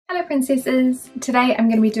Hello princesses! Today I'm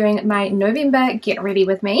going to be doing my November Get Ready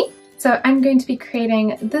With Me. So I'm going to be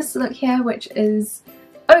creating this look here, which is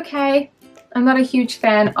okay. I'm not a huge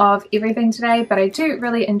fan of everything today, but I do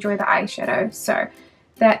really enjoy the eyeshadow, so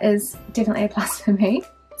that is definitely a plus for me.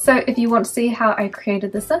 So if you want to see how I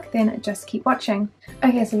created this look, then just keep watching.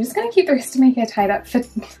 Okay, so I'm just going to keep the rest of my hair tied up for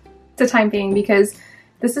the time being, because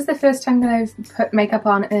this is the first time that I've put makeup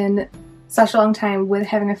on in such a long time with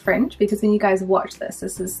having a fringe, because when you guys watch this,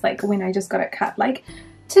 this is like when I just got it cut like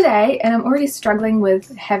today, and I'm already struggling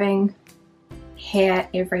with having hair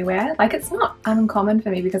everywhere. Like, it's not uncommon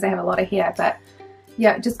for me because I have a lot of hair, but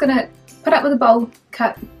yeah, just gonna put up with a bowl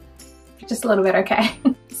cut just a little bit, okay?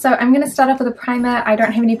 So I'm gonna start off with a primer. I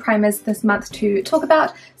don't have any primers this month to talk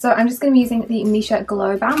about, so I'm just gonna be using the Missha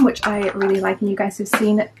Glow Balm, which I really like and you guys have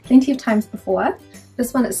seen plenty of times before.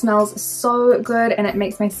 This one, it smells so good and it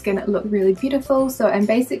makes my skin look really beautiful, so I'm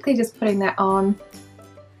basically just putting that on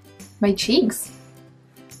my cheeks.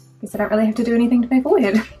 Guess I don't really have to do anything to my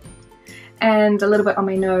forehead. And a little bit on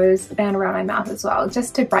my nose and around my mouth as well,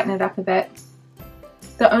 just to brighten it up a bit.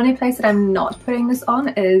 The only place that I'm not putting this on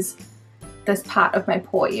is this part of my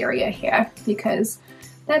pore area here, because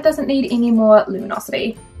that doesn't need any more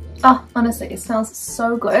luminosity. Oh, honestly, it smells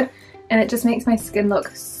so good and it just makes my skin look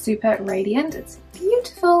super radiant. It's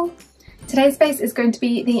beautiful. Today's base is going to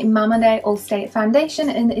be the Mama Day All Stay Foundation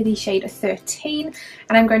in the shade 13,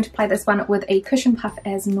 and I'm going to apply this one with a cushion puff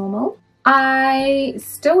as normal. I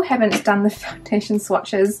still haven't done the foundation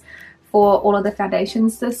swatches for all of the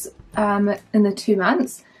foundations this in the 2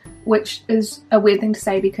 months, which is a weird thing to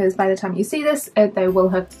say because by the time you see this, they will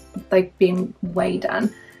have like been way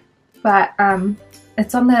done. But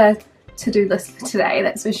it's on the to-do list for today,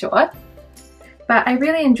 that's for sure. But I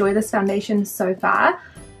really enjoy this foundation so far.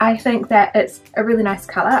 I think that it's a really nice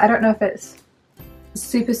colour. I don't know if it's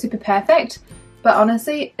super perfect, but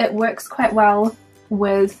honestly it works quite well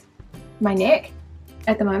with my neck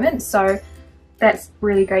at the moment, so that's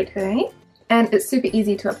really great for me. And it's super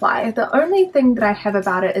easy to apply. The only thing that I have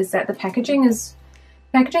about it is that the packaging is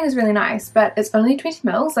really nice, but it's only 20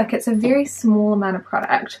 mils, like it's a very small amount of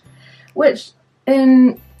product, which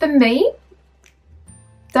for me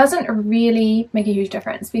doesn't really make a huge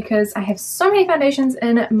difference because I have so many foundations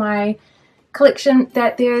in my collection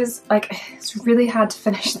that it's really hard to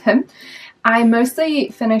finish them. I mostly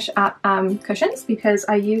finish up cushions because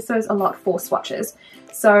I use those a lot for swatches.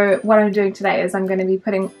 So what I'm doing today is I'm going to be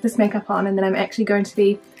putting this makeup on and then I'm actually going to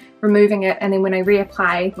be removing it, and then when I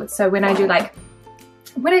reapply, so when I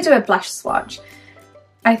do a blush swatch,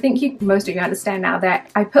 I think most of you understand now that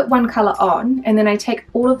I put one colour on and then I take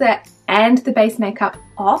all of that and the base makeup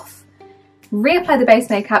off, reapply the base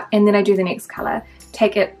makeup, and then I do the next colour.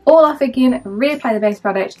 Take it all off again, reapply the base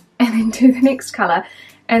product, and then do the next colour.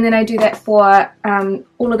 And then I do that for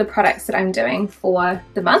all of the products that I'm doing for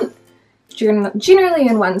the month, generally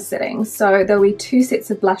in one sitting. So there'll be 2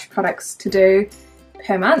 sets of blush products to do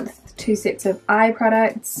per month, 2 sets of eye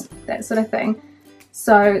products, that sort of thing.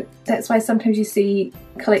 So that's why sometimes you see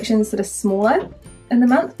collections that are smaller in the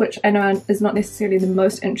month, which I know is not necessarily the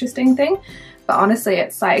most interesting thing, but honestly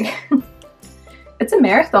it's like, it's a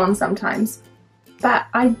marathon sometimes. But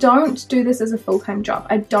I don't do this as a full-time job.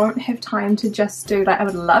 I don't have time to just do, like, I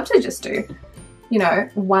would love to just do, you know,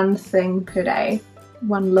 one thing per day,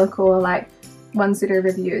 one look or like one set of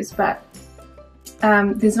reviews, but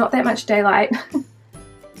there's not that much daylight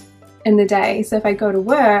in the day. So if I go to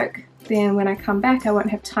work, then when I come back, I won't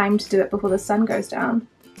have time to do it before the sun goes down,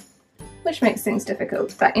 which makes things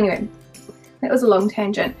difficult. But anyway, that was a long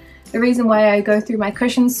tangent. The reason why I go through my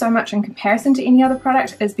cushions so much in comparison to any other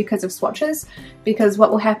product is because of swatches, because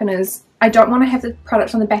what will happen is I don't want to have the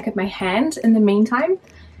product on the back of my hand in the meantime,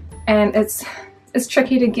 and it's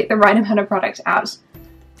tricky to get the right amount of product out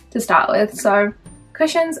to start with. So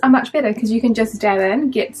cushions are much better because you can just dab in,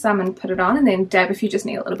 get some and put it on, and then dab if you just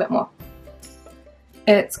need a little bit more.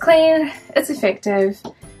 It's clean, it's effective,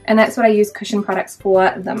 and that's what I use cushion products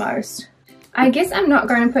for the most. I guess I'm not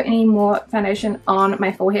going to put any more foundation on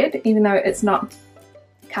my forehead, even though it's not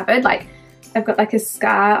covered. Like, I've got like a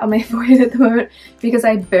scar on my forehead at the moment because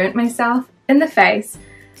I burnt myself in the face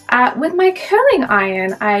with my curling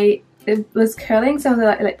iron. It was curling some of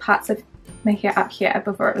the like parts of my hair up here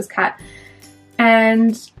before it was cut,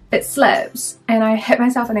 and it slipped and I hit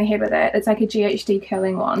myself in the head with it. It's like a GHD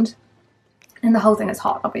curling wand, and the whole thing is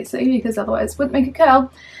hot obviously because otherwise it wouldn't make a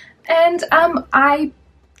curl. And I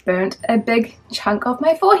burnt a big chunk of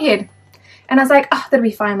my forehead, and I was like, oh, that'll be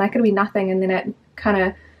fine, like it'll be nothing. And then it kind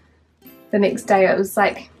of, the next day it was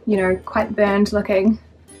like, you know, quite burned looking,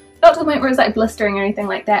 not to the point where it was like blistering or anything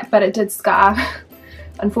like that, but it did scar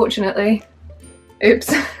unfortunately.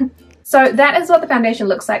 Oops. So that is what the foundation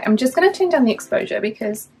looks like. I'm just going to turn down the exposure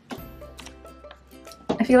because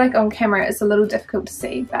I feel like on camera it's a little difficult to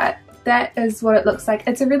see, but that is what it looks like.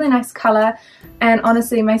 It's a really nice colour, and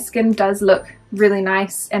honestly my skin does look really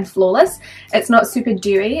nice and flawless. It's not super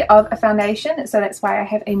dewy of a foundation, so that's why I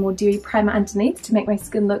have a more dewy primer underneath to make my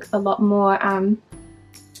skin look a lot more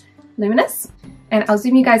luminous. And I'll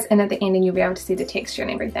zoom you guys in at the end and you'll be able to see the texture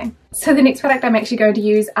and everything. So the next product I'm actually going to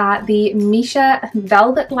use are the Missha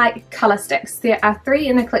Velvet-like Colour Sticks. There are 3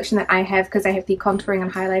 in the collection that I have because I have the contouring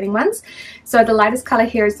and highlighting ones. So the lightest colour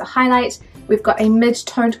here is the highlight. We've got a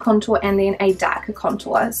mid-toned contour and then a darker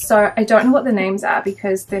contour. So I don't know what the names are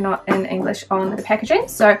because they're not in English on the packaging.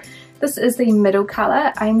 So this is the middle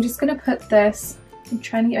colour. I'm just going to put this, I'm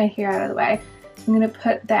trying to get my hair out of the way. I'm going to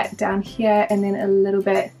put that down here and then a little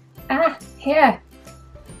bit here,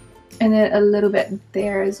 and then a little bit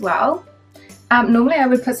there as well. Normally I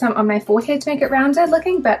would put some on my forehead to make it rounded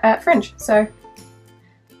looking, but fringe, so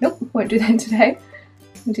nope, won't do that today.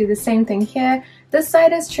 We'll do the same thing here. This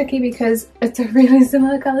side is tricky because it's a really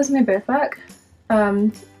similar colour to my birthmark,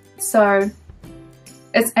 so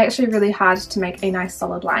it's actually really hard to make a nice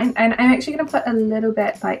solid line. And I'm actually going to put a little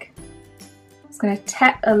bit, like, I'm going to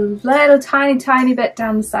tap a little tiny bit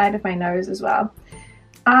down the side of my nose as well.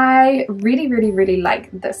 I really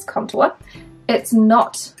like this contour. It's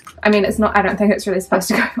not, I mean it's not, I don't think it's really supposed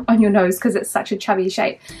to go on your nose because it's such a chubby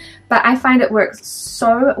shape, but I find it works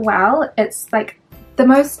so well. It's like the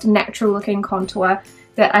most natural looking contour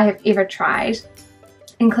that I have ever tried,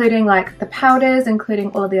 including like the powders,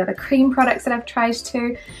 including all of the other cream products that I've tried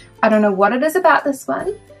too. I don't know what it is about this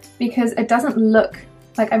one because it doesn't look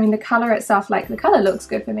like, I mean the colour itself, like the colour looks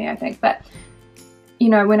good for me I think, but you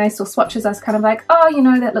know, when I saw swatches I was kind of like, oh, you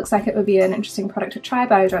know, that looks like it would be an interesting product to try,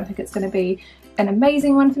 but I don't think it's going to be an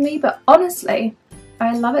amazing one for me. But honestly,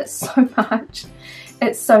 I love it so much.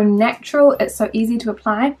 It's so natural, it's so easy to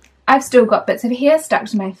apply. I've still got bits of hair stuck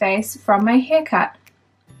to my face from my haircut.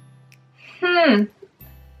 Oh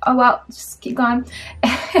well, just keep going.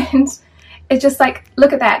 And it's just like,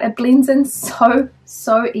 look at that, it blends in so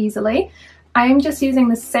easily. I am just using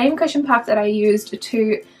the same cushion puff that I used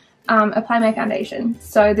to apply my foundation.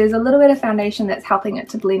 So there's a little bit of foundation that's helping it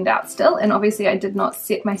to blend out still, and obviously I did not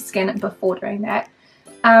set my skin before doing that.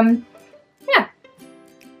 Yeah,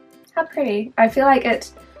 how pretty. I feel like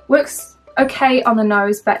it works okay on the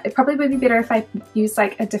nose, but it probably would be better if I use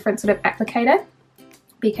like a different sort of applicator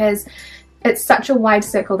because it's such a wide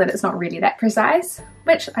circle that it's not really that precise,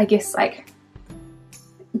 which I guess like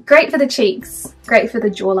great for the cheeks, great for the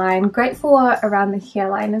jawline, great for around the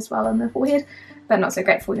hairline as well, and the forehead, but not so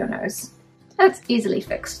great for your nose. That's easily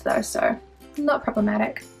fixed though, so not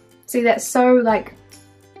problematic. See, that's so like,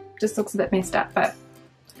 just looks a bit messed up, but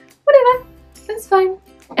whatever, it's fine.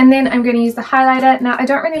 And then I'm going to use the highlighter. Now I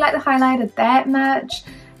don't really like the highlighter that much.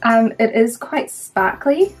 It is quite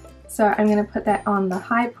sparkly, so I'm going to put that on the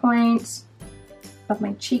high point of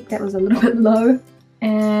my cheek that was a little bit low,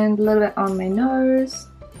 and a little bit on my nose.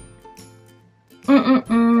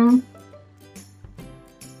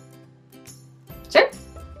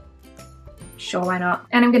 Sure, why not?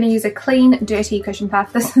 And I'm going to use a clean, dirty cushion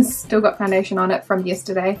puff. This has still got foundation on it from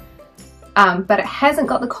yesterday, but it hasn't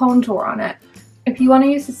got the contour on it. If you want to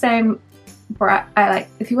use the same,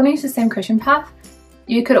 if you want to use the same cushion puff,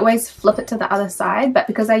 you could always flip it to the other side. But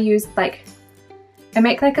because I used like, I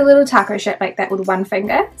make like a little taco shape like that with one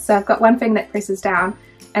finger. So I've got one finger that presses down,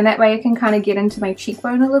 and that way I can kind of get into my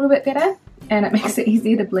cheekbone a little bit better, and it makes it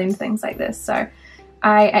easier to blend things like this. So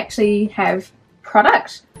I actually have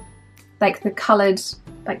product, like the coloured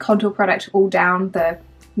like contour product all down the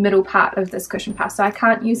middle part of this cushion puff, so I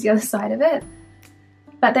can't use the other side of it,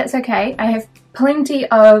 but that's okay. I have plenty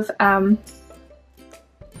of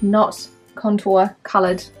not contour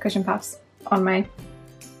coloured cushion puffs on my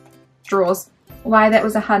drawers. Why that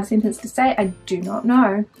was a hard sentence to say, I do not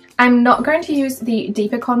know. I'm not going to use the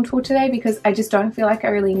deeper contour today because I just don't feel like I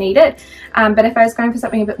really need it, but if I was going for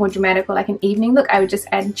something a bit more dramatic or like an evening look, I would just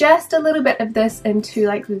add just a little bit of this into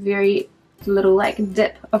like the very little like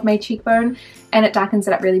dip of my cheekbone, and it darkens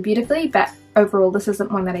it up really beautifully. But overall this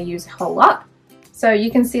isn't one that I use a whole lot. So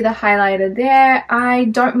you can see the highlighter there. I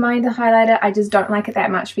don't mind the highlighter, I just don't like it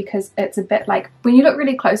that much because it's a bit like, when you look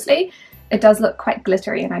really closely, it does look quite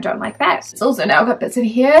glittery and I don't like that. It's also now got bits of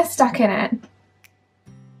hair stuck in it.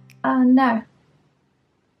 Oh no.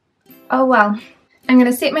 Oh well. I'm going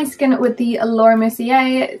to set my skin with the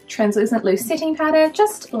Mercier translucent loose setting powder,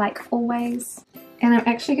 just like always. And I'm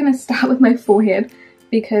actually going to start with my forehead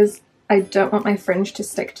because I don't want my fringe to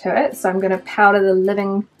stick to it. So I'm going to powder the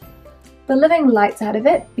living lights out of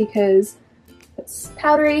it because it's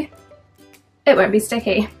powdery it won't be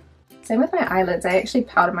sticky. Same with my eyelids. I actually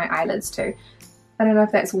powder my eyelids too. I don't know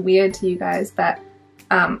if that's weird to you guys, but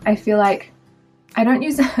I feel like I don't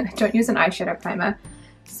use an eyeshadow primer,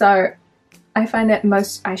 so I find that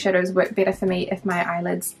most eyeshadows work better for me if my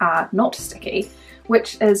eyelids are not sticky,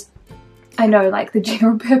 which is, I know, like the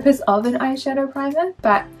general purpose of an eyeshadow primer,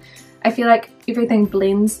 but I feel like everything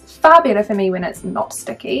blends far better for me when it's not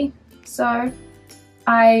sticky. So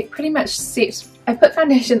I pretty much I put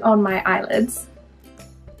foundation on my eyelids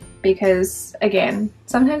because, again,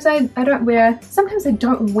 sometimes I don't wear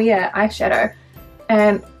eyeshadow,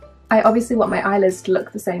 and I obviously want my eyelids to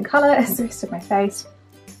look the same colour as the rest of my face,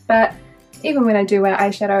 but even when I do wear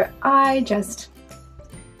eyeshadow, I just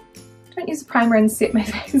don't use a primer and set my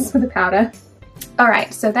face with a powder.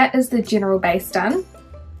 Alright, so that is the general base done.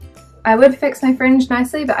 I would fix my fringe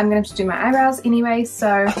nicely, but I'm going to have to do my eyebrows anyway,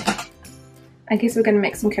 so I guess we're going to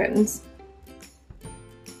make some curtains.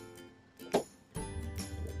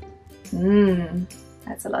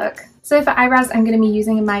 That's a look. So for eyebrows, I'm going to be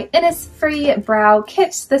using my Innisfree Brow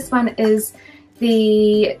Kit. This one is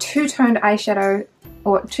the two-toned eyeshadow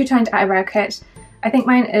or two-toned eyebrow kit. I think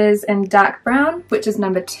mine is in dark brown, which is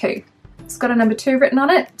number 2. It's got a number 2 written on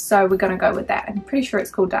it, so we're going to go with that. I'm pretty sure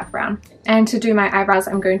it's called dark brown. And to do my eyebrows,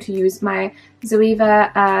 I'm going to use my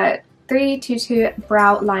Zoeva 322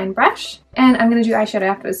 Brow Line Brush. And I'm going to do eyeshadow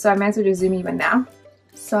afterwards, so I might as well just zoom you in now.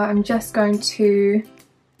 So I'm just going to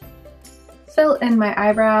fill in my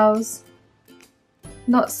eyebrows,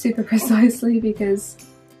 not super precisely because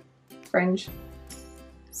fringe.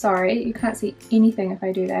 Sorry, you can't see anything if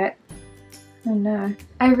I do that. Oh no.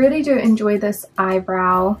 I really do enjoy this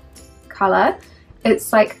eyebrow colour.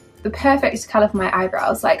 It's like the perfect colour for my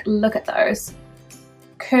eyebrows. Like, look at those.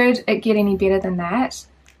 Could it get any better than that?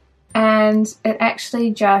 And it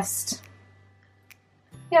actually just,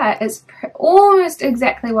 yeah, it's almost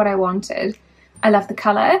exactly what I wanted. I love the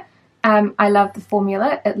colour. I love the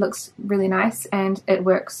formula. It looks really nice and it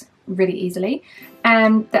works really easily.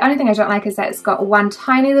 The only thing I don't like is that it's got one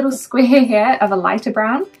tiny little square here of a lighter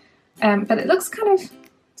brown, but it looks kind of,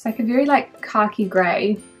 it's like a very like khaki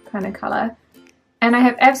grey kind of colour, and I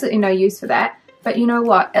have absolutely no use for that. But you know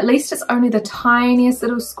what, at least it's only the tiniest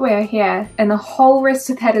little square here and the whole rest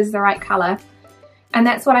of that is the right colour, and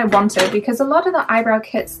that's what I wanted, because a lot of the eyebrow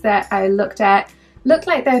kits that I looked at looked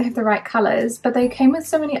like they'd have the right colours, but they came with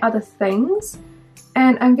so many other things,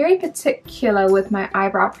 and I'm very particular with my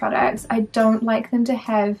eyebrow products. I don't like them to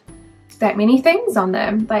have that many things on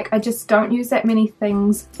them. Like, I just don't use that many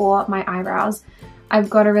things for my eyebrows. I've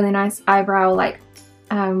got a really nice eyebrow like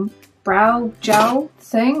brow gel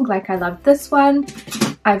thing. Like, I love this one.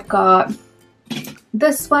 I've got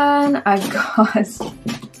this one. I've got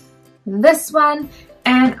this one.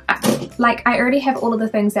 And I already have all of the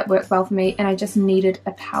things that work well for me, and I just needed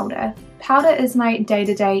a powder. Powder is my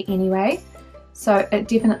day-to-day anyway, so it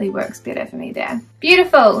definitely works better for me there.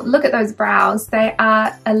 Beautiful! Look at those brows. They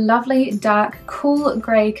are a lovely dark cool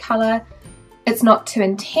grey colour. It's not too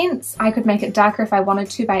intense. I could make it darker if I wanted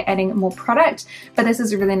to by adding more product, but this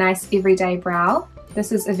is a really nice everyday brow.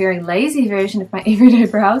 This is a very lazy version of my everyday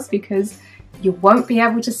brows because you won't be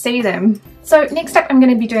able to see them. So next up I'm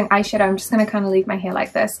going to be doing eyeshadow. I'm just going to kind of leave my hair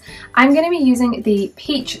like this. I'm going to be using the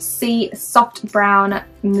Peach Sea Soft Brown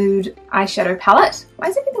Mood Eyeshadow Palette. Why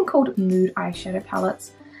is everything called Mood Eyeshadow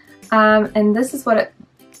Palettes? And this is what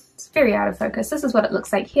it's very out of focus. This is what it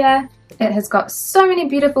looks like here. It has got so many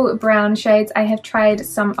beautiful brown shades. I have tried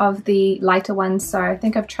some of the lighter ones, so I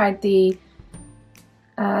think I've tried the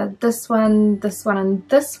this one, and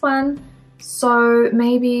this one. So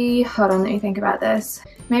maybe, hold on, let me think about this.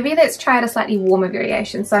 Maybe let's try out a slightly warmer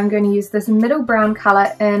variation. So I'm going to use this middle brown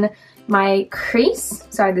colour in my crease.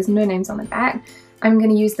 Sorry, there's no names on the back. I'm going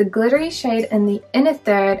to use the glittery shade in the inner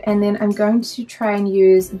third, and then I'm going to try and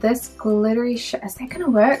use this glittery shade. Is that going to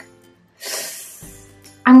work?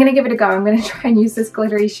 I'm going to give it a go. I'm going to try and use this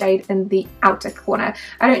glittery shade in the outer corner.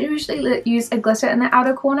 I don't usually use a glitter in the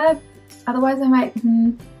outer corner. Otherwise I might,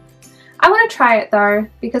 I want to try it though,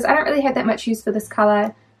 because I don't really have that much use for this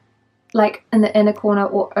colour like in the inner corner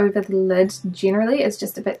or over the lid. Generally it's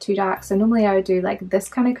just a bit too dark, so normally I would do like this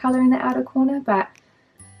kind of colour in the outer corner, but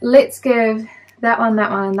let's give that one,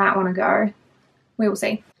 and that one a go. We will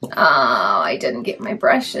see. Oh, I didn't get my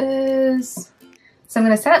brushes. So I'm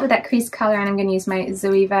going to set it with that crease colour, and I'm going to use my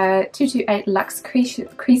Zoeva 228 Luxe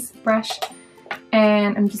crease brush,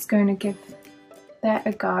 and I'm just going to give that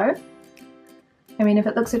a go. I mean, if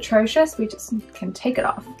it looks atrocious, we just can take it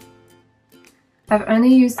off. I've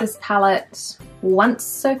only used this palette once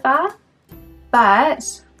so far,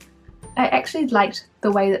 but I actually liked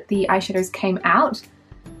the way that the eyeshadows came out.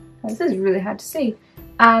 Oh, this is really hard to see.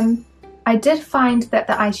 I did find that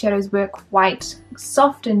the eyeshadows were quite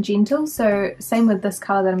soft and gentle, so same with this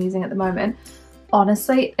colour that I'm using at the moment.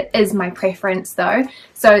 Honestly, it is my preference though.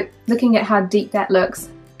 So looking at how deep that looks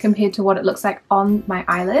compared to what it looks like on my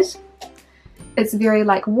eyelid, it's very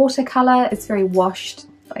like watercolour, it's very washed,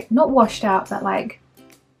 like not washed out, but like,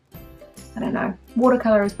 I don't know,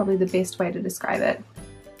 watercolour is probably the best way to describe it.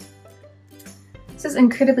 This is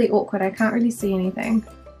incredibly awkward, I can't really see anything.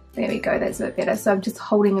 There we go, that's a bit better. So I'm just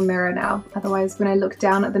holding a mirror now, otherwise when I look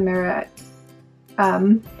down at the mirror,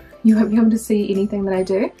 you won't be able to see anything that I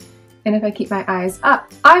do. And if I keep my eyes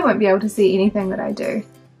up, I won't be able to see anything that I do.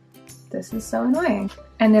 This is so annoying.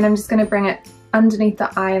 And then I'm just going to bring it underneath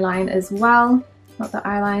the eye line as well. Not the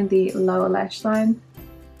eye line, the lower lash line.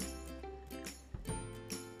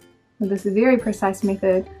 With this very precise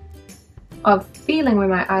method of feeling where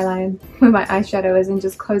my eyeshadow is and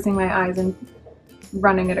just closing my eyes and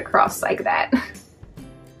running it across like that.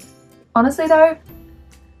 Honestly though,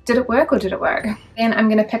 did it work or did it work? Then I'm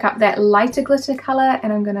going to pick up that lighter glitter colour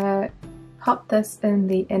and I'm going to pop this in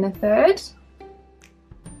the inner third.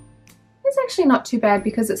 It's actually not too bad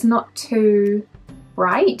because it's not too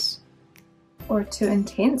bright or too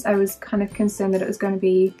intense. I was kind of concerned that it was going to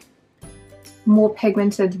be more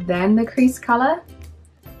pigmented than the crease colour,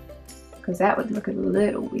 because that would look a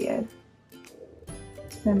little weird.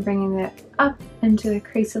 Then bringing that up into the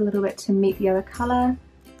crease a little bit to meet the other colour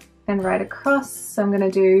and right across. So I'm going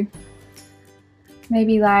to do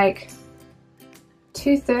maybe like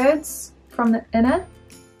 2/3 from the inner,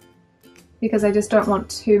 because I just don't want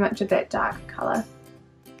too much of that dark colour.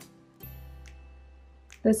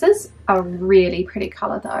 This is a really pretty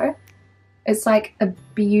colour though. It's like a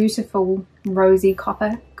beautiful rosy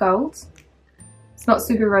copper gold. It's not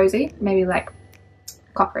super rosy, maybe like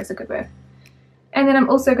copper is a good word. And then I'm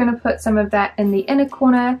also going to put some of that in the inner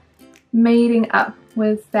corner, meeting up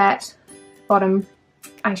with that bottom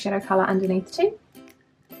eyeshadow colour underneath too.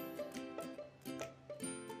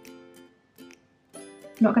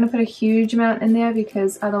 I'm not going to put a huge amount in there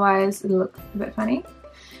because otherwise it'll look a bit funny.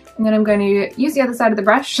 And then I'm going to use the other side of the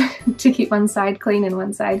brush to keep one side clean and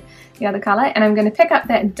one side the other colour. And I'm going to pick up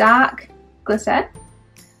that dark glitter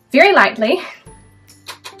very lightly,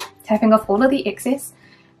 tapping off all of the excess.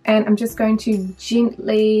 And I'm just going to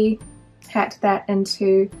gently pat that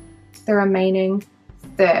into the remaining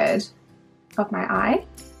third of my eye,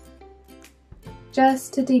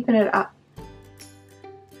 just to deepen it up.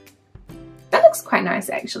 That looks quite nice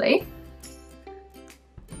actually.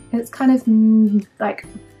 It's kind of like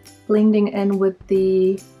blending in with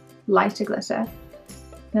the lighter glitter.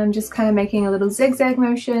 And I'm just kind of making a little zigzag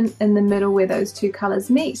motion in the middle where those two colours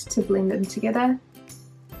meet to blend them together.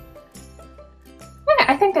 Yeah,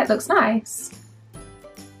 I think that looks nice.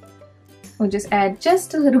 We'll just add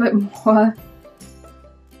just a little bit more.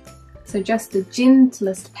 So just the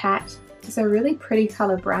gentlest pat. It's a really pretty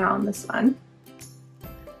colour brown, this one.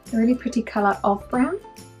 A really pretty colour of brown.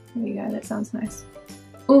 There you go, that sounds nice.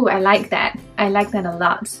 Ooh, I like that. I like that a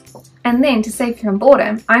lot. And then to save you from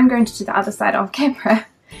boredom, I'm going to do the other side off camera.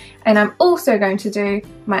 And I'm also going to do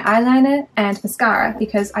my eyeliner and mascara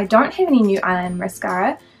because I don't have any new eyeliner and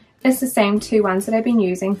mascara. It's the same two ones that I've been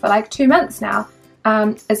using for like 2 months now.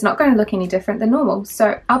 It's not going to look any different than normal.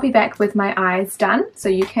 So I'll be back with my eyes done so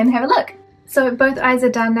you can have a look. So both eyes are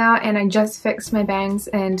done now and I just fixed my bangs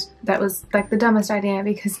and that was like the dumbest idea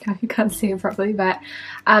because you can't see it properly, but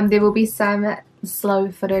there will be some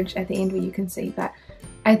slow footage at the end where you can see, but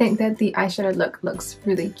I think that the eyeshadow look looks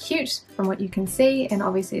really cute from what you can see, and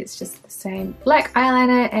obviously it's just the same black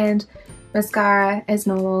eyeliner and mascara as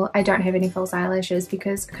normal. I don't have any false eyelashes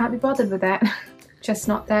because I can't be bothered with that. Just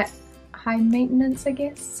not that high maintenance, I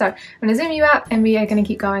guess. So I'm going to zoom you out and we are going to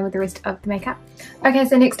keep going with the rest of the makeup. Okay,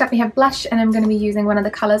 so next up we have blush, and I'm going to be using one of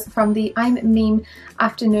the colours from the I'm Meme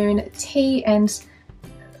Afternoon Tea, and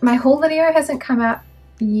my haul video hasn't come out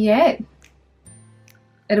yet.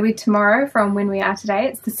 It'll be tomorrow from when we are today.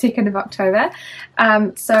 It's the 2nd of October.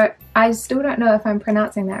 So I still don't know if I'm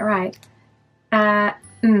pronouncing that right.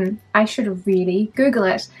 I should really Google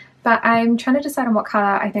it. But I'm trying to decide on what colour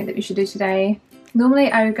I think that we should do today. Normally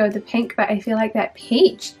I would go with the pink, but I feel like that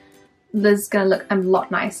peach is going to look a lot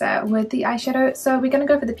nicer with the eyeshadow. So we're going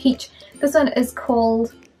to go for the peach. This one is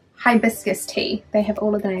called Hibiscus Tea. They have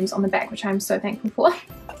all of the names on the back, which I'm so thankful for.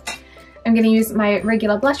 I'm going to use my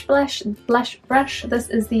regular blush brush. This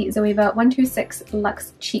is the Zoeva 126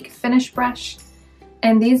 Luxe Cheek Finish brush.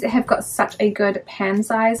 And these have got such a good pan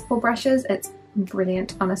size for brushes. It's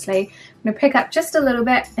brilliant, honestly. I'm going to pick up just a little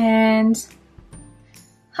bit and...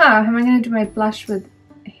 how am I going to do my blush with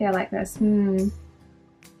hair like this? We're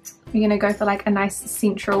going to go for like a nice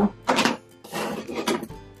central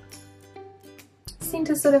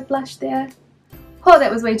to sort of blush there. Oh,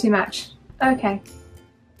 that was way too much. Okay,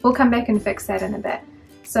 we'll come back and fix that in a bit.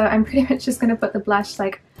 So I'm pretty much just going to put the blush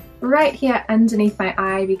like right here underneath my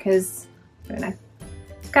eye because, I don't know,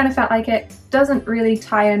 kind of felt like it doesn't really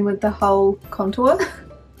tie in with the whole contour.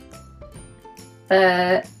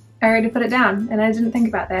 But I already put it down and I didn't think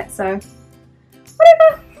about that, so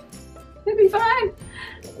whatever, it'll be fine.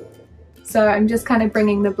 So I'm just kind of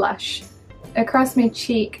bringing the blush across my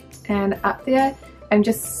cheek and up there. I'm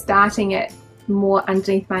just starting it more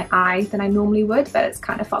underneath my eye than I normally would, but it's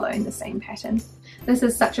kind of following the same pattern. This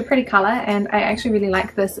is such a pretty colour and I actually really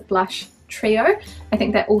like this blush trio. I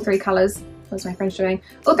think that all three colours, what was my friend doing?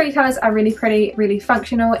 All three colours are really pretty, really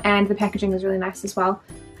functional, and the packaging is really nice as well.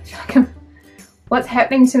 I feel like what's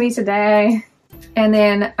happening to me today? And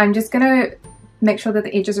then I'm just going to make sure that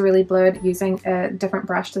the edges are really blurred using a different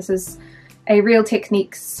brush. This is a Real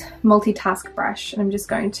Techniques multitask brush, and I'm just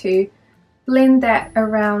going to blend that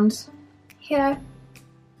around here.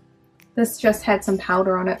 This just had some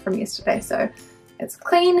powder on it from yesterday, so it's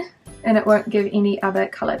clean and it won't give any other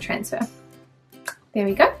colour transfer. There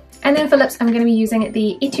we go. And then for lips, I'm going to be using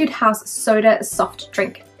the Etude House Soda Soft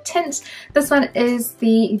Drink Tint. This one is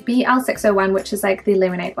the BL601, which is like the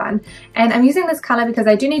lemonade one. And I'm using this colour because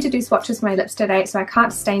I do need to do swatches for my lips today, so I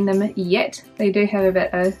can't stain them yet. They do have a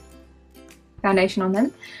bit of foundation on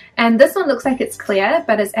them. And this one looks like it's clear,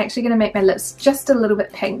 but it's actually going to make my lips just a little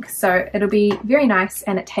bit pink, so it'll be very nice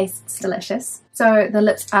and it tastes delicious. So the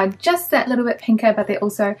lips are just that little bit pinker, but they're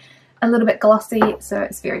also a little bit glossy, so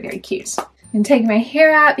it's very, very cute. I'm taking my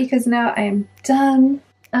hair out because now I am done.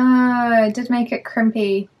 I did make it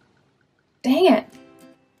crimpy. Dang it.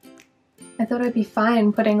 I thought it'd be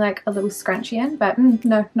fine putting like a little scrunchie in, but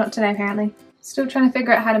no, not today apparently. Still trying to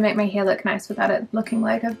figure out how to make my hair look nice without it looking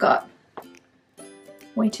like I've got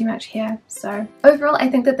way too much hair. So overall I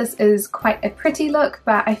think that this is quite a pretty look,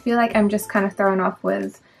 but I feel like I'm just kind of thrown off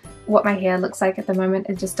with what my hair looks like at the moment.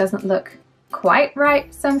 It just doesn't look quite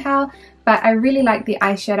right somehow, but I really like the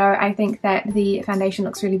eyeshadow. I think that the foundation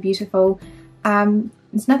looks really beautiful.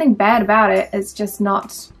 There's nothing bad about it, it's just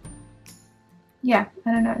not, yeah,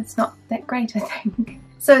 I don't know, it's not that great I think.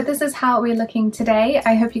 So this is how we're looking today.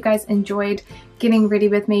 I hope you guys enjoyed getting ready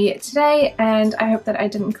with me today, and I hope that I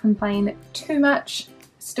didn't complain too much.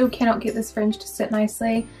 Still cannot get this fringe to sit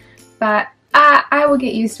nicely, but I will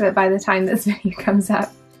get used to it by the time this video comes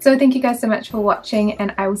up. So thank you guys so much for watching,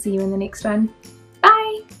 and I will see you in the next one.